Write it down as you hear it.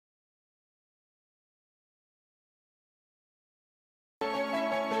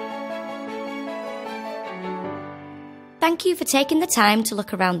Thank you for taking the time to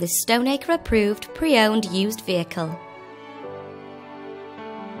look around this Stoneacre approved pre-owned used vehicle.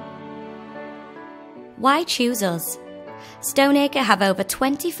 Why choose us? Stoneacre have over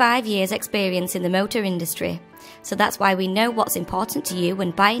 25 years experience in the motor industry, so that's why we know what's important to you when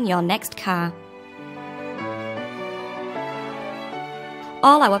buying your next car.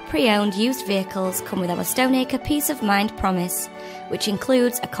 All our pre-owned used vehicles come with our Stoneacre Peace of Mind promise, which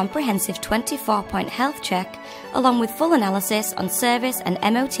includes a comprehensive 24-point health check along with full analysis on service and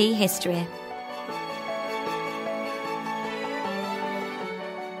MOT history.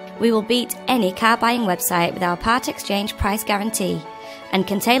 We will beat any car buying website with our part exchange price guarantee and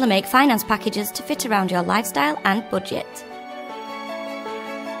can tailor-make finance packages to fit around your lifestyle and budget.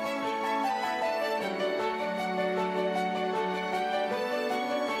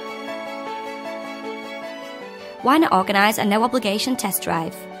 Why not organise a no-obligation test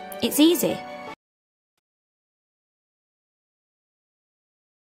drive? It's easy.